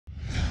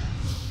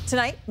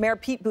Tonight, Mayor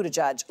Pete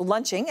Buttigieg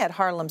lunching at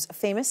Harlem's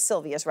famous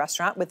Sylvia's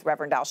restaurant with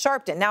Reverend Al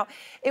Sharpton. Now,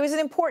 it was an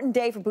important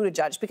day for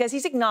Buttigieg because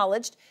he's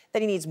acknowledged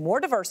that he needs more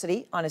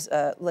diversity on his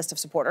list of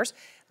supporters.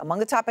 Among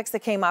the topics that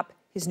came up,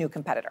 his new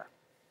competitor.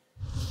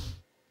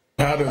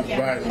 How does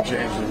Biden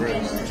change the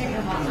race?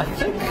 I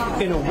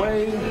think, in a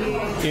way,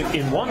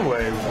 in one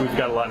way, we've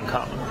got a lot in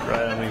common,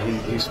 right? I mean,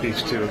 he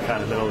speaks to a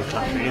kind of middle of the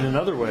country. In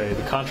another way,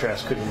 the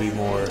contrast couldn't be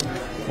more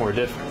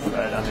different,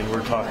 right? I mean,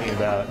 we're talking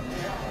about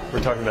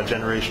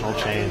generational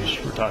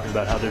change. We're talking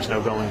about how there's no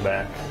going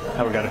back,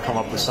 how we got to come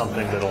up with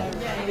something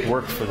that'll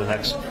work for the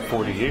next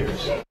 40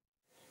 years.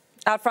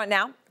 Out front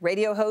now,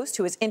 radio host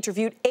who has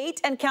interviewed 8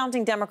 and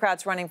counting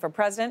Democrats running for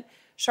president,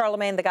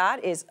 Charlamagne the God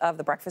is of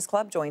The Breakfast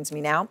Club, joins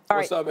me now.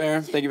 What's up,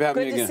 Aaron? Thank you for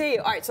having me again. Good to see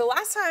you. All right, so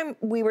last time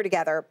we were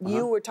together,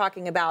 you were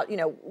talking about,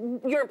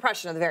 your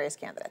impression of the various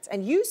candidates.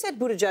 And you said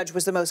Buttigieg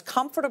was the most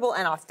comfortable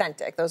and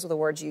authentic, those were the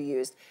words you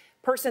used,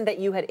 person that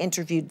you had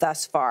interviewed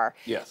thus far.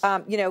 Yes.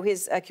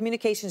 His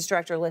communications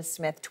director, Liz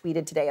Smith,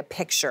 tweeted today a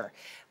picture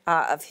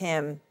of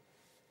him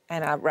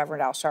and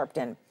Reverend Al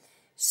Sharpton.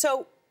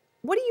 So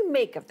what do you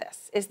make of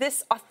this? Is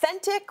this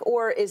authentic,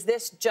 or is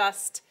this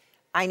just,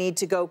 I need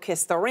to go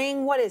kiss the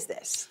ring? What is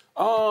this?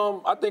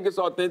 I think it's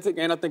authentic,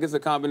 and I think it's a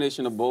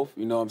combination of both.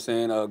 You know what I'm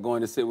saying?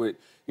 Going to sit with,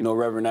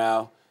 Reverend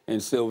Al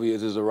and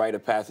Sylvia's is a rite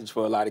of passage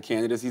for a lot of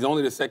candidates. He's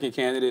only the second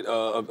candidate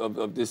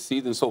of this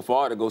season so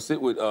far to go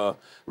sit with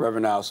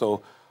Reverend Al.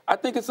 So I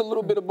think it's a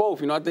little bit of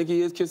both. I think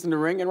he is kissing the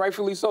ring, and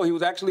rightfully so. He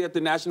was actually at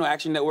the National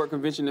Action Network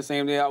convention the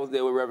same day I was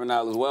there with Reverend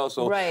Al as well.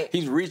 So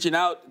he's reaching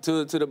out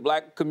to the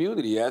black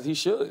community, as he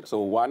should. So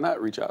why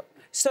not reach out?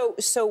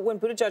 So when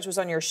Buttigieg was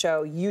on your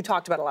show, you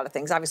talked about a lot of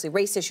things. Obviously,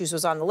 race issues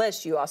was on the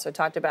list. You also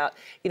talked about,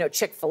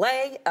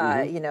 Chick-fil-A,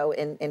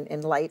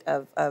 in light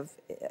of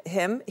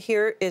him.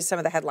 Here is some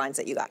of the headlines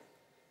that you got.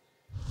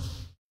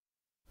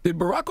 Did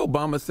Barack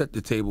Obama set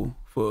the table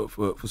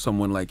for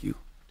someone like you?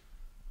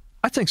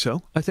 I think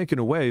so. I think in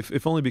a way,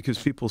 if only because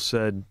people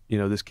said,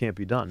 this can't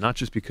be done. Not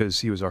just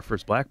because he was our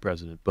first black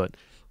president, but...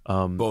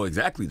 well,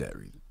 exactly that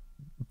reason.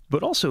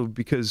 But also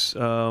because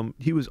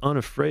he was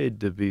unafraid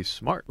to be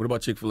smart. What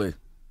about Chick-fil-A?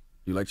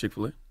 You like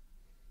Chick-fil-A?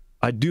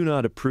 I do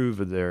not approve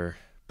of their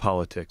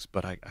politics,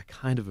 but I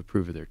kind of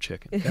approve of their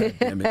chicken. God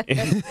damn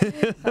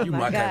it.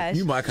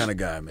 You my kind of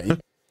guy, man.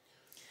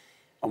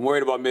 I'm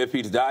worried about Mayor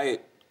Pete's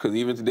diet, because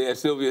even today at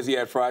Sylvia's, he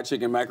had fried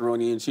chicken,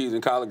 macaroni and cheese,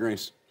 and collard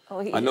greens. Oh,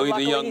 I know he's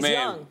a young man,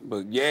 young.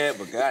 but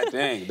god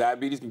dang,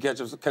 diabetes can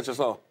catch us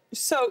all.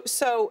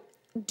 So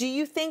do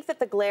you think that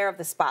the glare of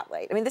the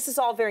spotlight, I mean, this is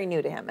all very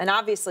new to him, and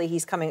obviously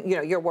he's coming,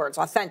 your words,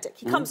 authentic.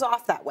 He comes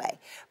off that way.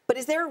 But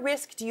is there a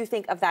risk, do you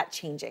think, of that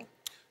changing?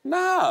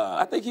 Nah,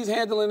 I think he's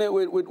handling it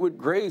with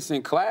grace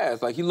and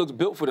class. Like, he looks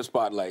built for the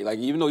spotlight. Like,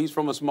 even though he's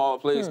from a small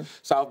place,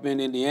 South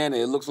Bend, Indiana,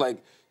 it looks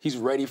like he's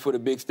ready for the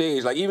big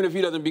stage. Like, even if he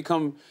doesn't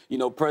become,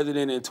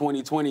 president in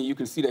 2020, you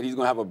can see that he's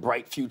going to have a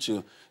bright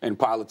future in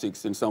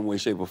politics in some way,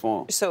 shape, or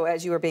form. So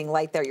as you were being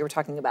light there, you were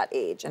talking about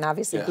age. And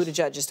obviously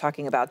Buttigieg is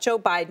talking about Joe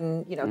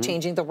Biden,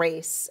 changing the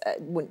race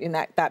in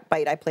that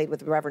bite I played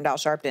with Reverend Al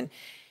Sharpton.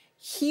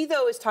 He,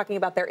 though, is talking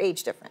about their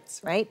age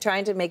difference, right?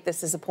 Trying to make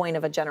this as a point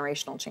of a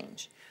generational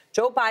change.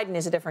 Joe Biden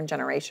is a different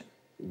generation.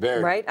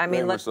 Right? I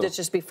mean, let's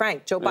just be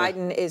frank. Joe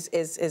Biden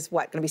is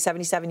what, going to be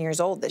 77 years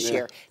old this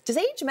year. Does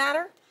age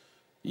matter?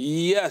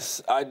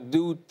 Yes, I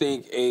do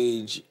think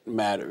age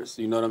matters.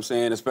 You know what I'm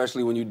saying?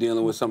 Especially when you're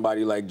dealing with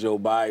somebody like Joe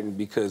Biden,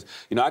 because,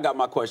 I got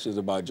my questions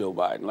about Joe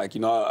Biden. Like,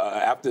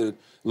 after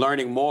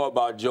learning more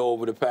about Joe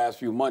over the past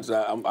few months,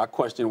 I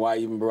question why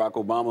even Barack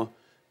Obama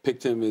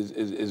picked him as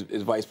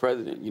vice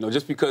president,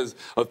 just because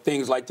of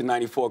things like the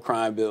 94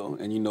 crime bill.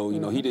 And,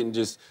 he didn't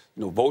just,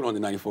 vote on the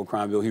 94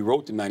 crime bill. He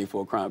wrote the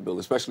 94 crime bill,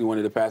 especially one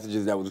of the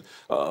passages that was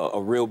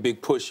a real big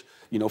push,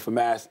 for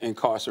mass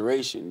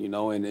incarceration,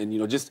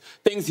 and just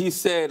things he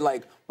said,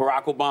 like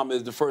Barack Obama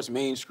is the first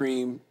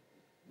mainstream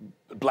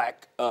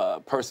black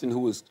person who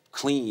was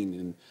clean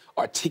and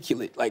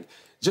articulate. Like,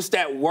 just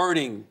that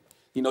wording,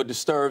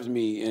 disturbs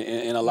me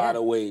in a lot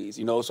of ways,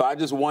 So I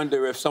just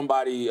wonder if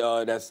somebody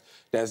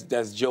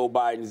that's Joe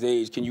Biden's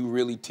age, can you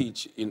really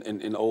teach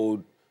an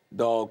old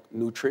dog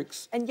new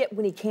tricks? And yet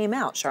when he came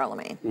out,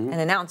 Charlamagne, and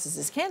announces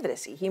his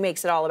candidacy, he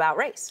makes it all about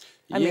race.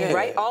 I mean,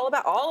 right? All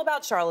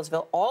about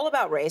Charlottesville, all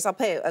about race. I'll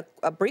play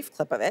a brief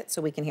clip of it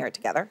so we can hear it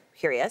together.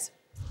 Here he is.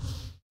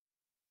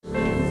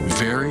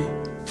 Very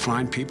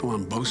fine people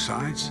on both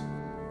sides.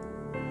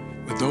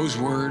 With those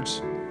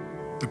words,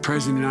 the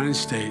President of the United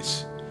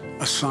States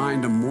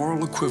assigned a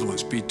moral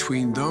equivalence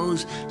between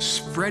those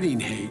spreading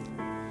hate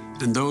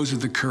and those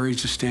with the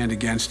courage to stand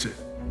against it.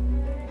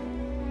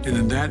 And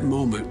in that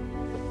moment,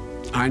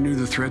 I knew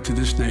the threat to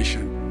this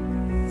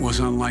nation was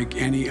unlike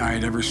any I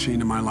had ever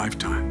seen in my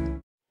lifetime.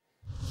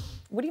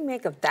 What do you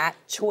make of that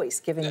choice,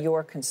 given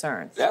your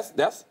concerns?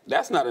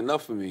 That's not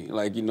enough for me.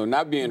 Like,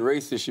 not being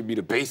racist should be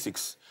the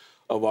basics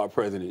of our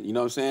president? You know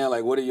what I'm saying?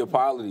 Like, what are your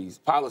policies?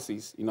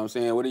 You know what I'm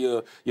saying? What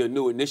are your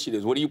new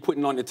initiatives? What are you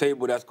putting on the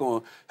table that's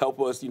going to help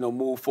us,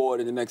 move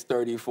forward in the next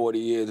 30, 40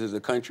 years as a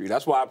country?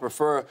 That's why I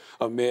prefer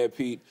a Mayor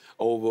Pete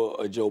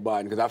over a Joe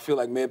Biden, because I feel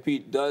like Mayor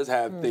Pete does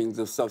have things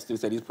of substance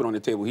that he's put on the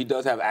table. He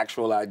does have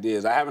actual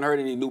ideas. I haven't heard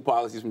any new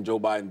policies from Joe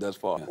Biden thus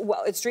far.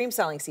 Well, it's dream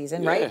selling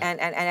season, right? And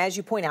as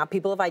you point out,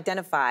 people have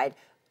identified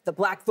the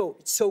black vote.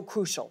 It's so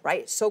crucial,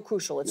 right? It's so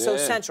crucial. It's so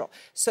central.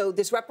 So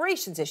this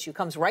reparations issue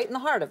comes right in the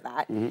heart of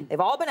that. They've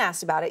all been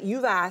asked about it.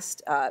 You've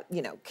asked,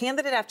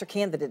 candidate after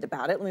candidate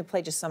about it. Let me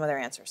play just some of their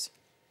answers.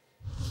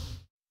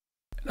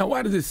 Now,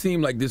 why does it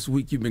seem like this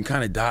week you've been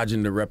kind of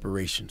dodging the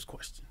reparations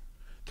question?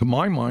 To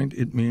my mind,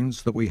 it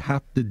means that we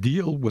have to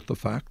deal with the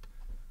fact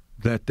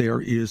that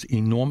there is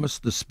enormous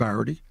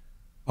disparity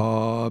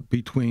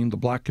between the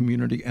black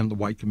community and the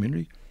white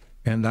community.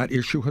 And that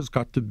issue has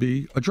got to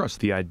be addressed.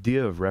 The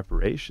idea of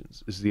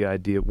reparations is the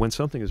idea when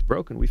something is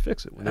broken, we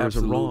fix it. When there's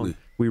a wrong,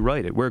 we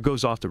right it. Where it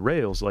goes off the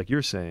rails, like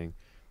you're saying,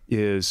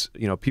 is,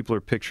 people are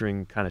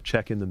picturing kind of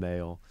check in the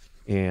mail.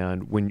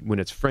 And when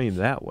it's framed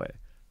that way,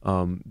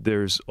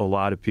 there's a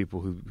lot of people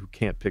who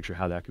can't picture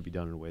how that could be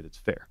done in a way that's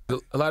fair.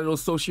 A lot of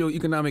those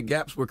socioeconomic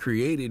gaps were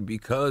created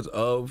because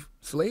of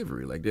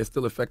slavery. Like, they're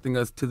still affecting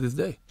us to this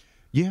day.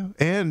 Yeah,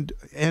 and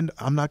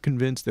I'm not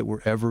convinced that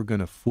we're ever going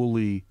to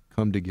fully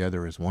come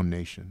together as one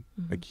nation,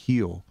 like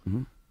heal,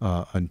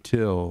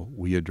 until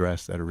we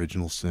address that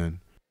original sin.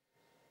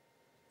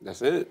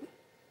 That's it.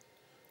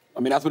 I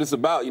mean, that's what it's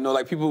about.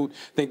 Like, people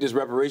think this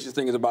reparations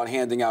thing is about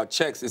handing out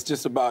checks. It's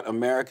just about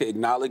America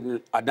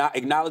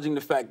acknowledging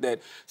the fact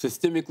that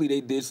systemically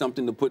they did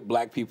something to put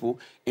black people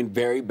in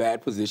very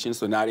bad positions.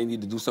 So now they need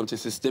to do something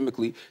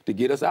systemically to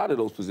get us out of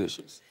those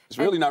positions. It's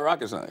really not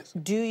rocket science.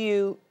 Do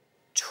you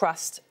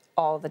trust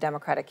all the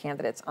Democratic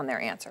candidates on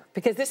their answer?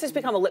 Because this has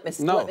become a litmus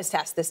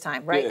test this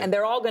time, right? Yeah. And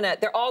they're all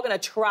gonna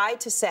try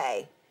to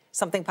say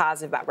something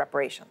positive about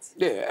reparations.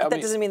 Yeah, but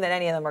that doesn't mean that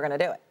any of them are going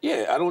to do it.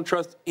 Yeah, I don't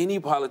trust any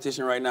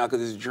politician right now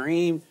because it's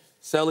dream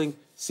selling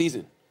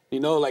season.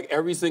 Like,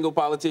 every single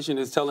politician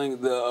is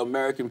telling the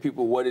American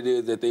people what it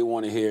is that they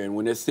want to hear. And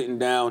when they're sitting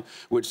down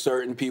with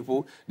certain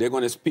people, they're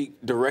going to speak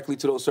directly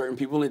to those certain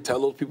people and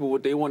tell those people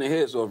what they want to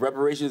hear. So if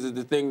reparations is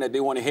the thing that they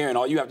want to hear, and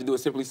all you have to do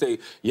is simply say,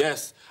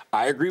 yes,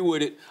 I agree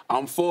with it,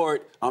 I'm for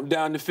it, I'm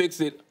down to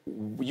fix it,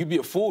 you'd be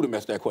a fool to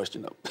mess that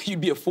question up.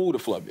 You'd be a fool to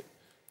flub it.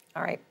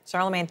 All right.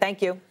 Charlamagne,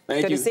 thank you.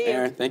 Thank you, Good to see you.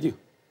 Aaron. Thank you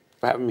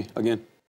for having me again.